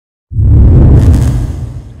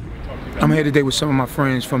I'm here today with some of my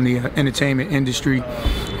friends from the entertainment industry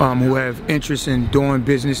who have interest in doing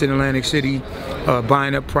business in Atlantic City,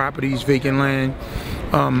 buying up properties, vacant land.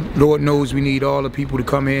 Lord knows we need all the people to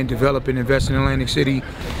come in, develop and invest in Atlantic City.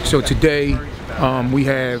 So today we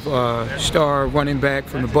have star running back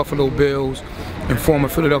from the Buffalo Bills and former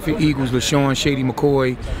Philadelphia Eagles, LeSean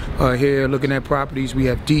McCoy, here looking at properties. We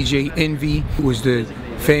have DJ Envy, who is the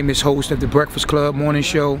famous host of the Breakfast Club morning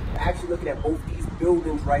show. Actually looking at both these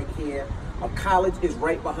buildings right here. A college is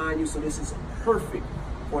right behind you, so this is perfect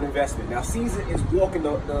for an investment. Now Cesar is walking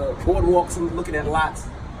the boardwalks and looking at lots,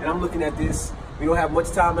 and I'm looking at this. We don't have much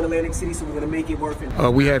time in Atlantic City, so we're going to make it worth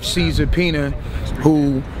it. We have Cesar Pina,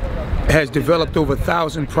 who has developed over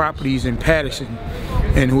 1,000 properties in Patterson,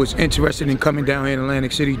 and who is interested in coming down here in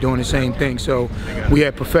Atlantic City doing the same thing. So we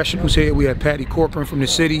have professionals here. We have Patty Corcoran from the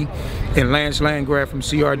city and Lance Landgraf from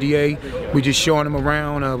CRDA. We're just showing them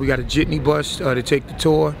around. We got a jitney bus to take the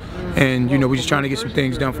tour, and you know, we're just trying to get some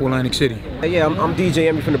things done for Atlantic City. Yeah, I'm DJ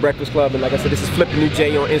Envy from the Breakfast Club, and like I said, this is Flip the New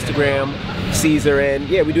J on Instagram, Cesar, and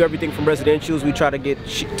yeah, we do everything from residentials. We try to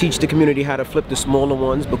teach the community how to flip the smaller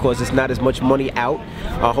ones because it's not as much money out.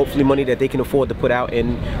 Hopefully money that they can afford to put out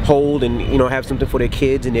and hold, and you know, have something for their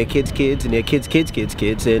kids and their kids' kids and their kids'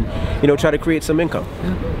 kids, and you know, try to create some income.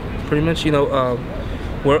 Yeah, pretty much, you know,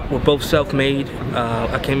 we're both self-made.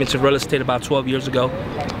 I came into real estate about 12 years ago.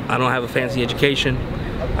 I don't have a fancy education.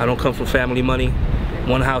 I don't come from family money.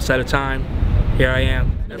 One house at a time. Here I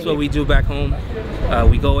am. That's what we do back home.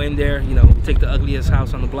 We go in there, you know, we take the ugliest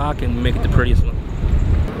house on the block and make it the prettiest one.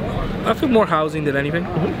 I feel more housing than anything.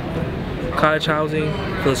 College housing,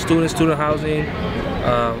 for the student housing,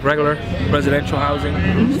 regular residential housing,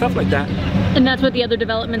 stuff like that. And that's what the other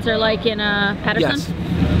developments are like in Patterson?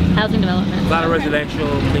 Yes. Housing development. A lot of residential,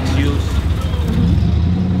 mixed use.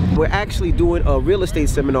 We're actually doing a real estate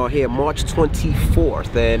seminar here March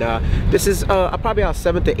 24th, and this is probably our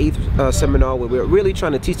 7th or 8th seminar where we're really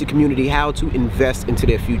trying to teach the community how to invest into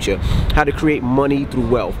their future, how to create money through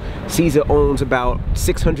wealth. Cesar owns about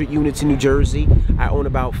 600 units in New Jersey. I own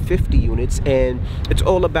about 50 units, and it's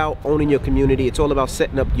all about owning your community. It's all about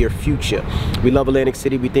setting up your future. We love Atlantic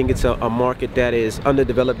City. We think it's a market that is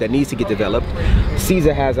underdeveloped, that needs to get developed.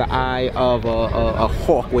 Cesar has an eye of a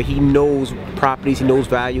hawk where he knows properties, he knows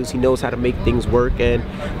values, he knows how to make things work, and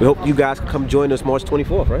we hope you guys can come join us March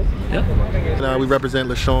 24th, right? Yeah. We represent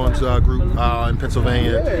LeSean's group in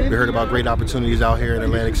Pennsylvania. We heard about great opportunities out here in the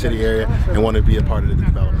Atlantic City area and wanted to be a part of the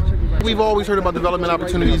development. We've always heard about development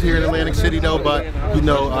opportunities here in Atlantic City though, but you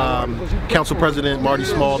know, Council President Marty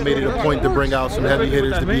made it a point to bring out some heavy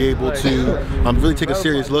hitters to be able to really take a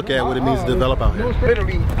serious look at what it means to develop out here.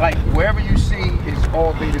 Literally, like wherever you see is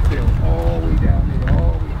all Beta Field, all the way down there,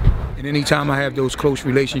 all the way. And anytime I have those close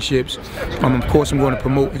relationships, of course I'm going to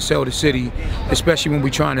promote and sell the city, especially when we're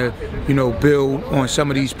trying to, you know, build on some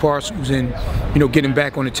of these parcels and, you know, getting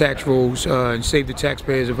back on the tax rolls and save the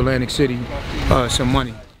taxpayers of Atlantic City some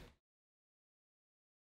money.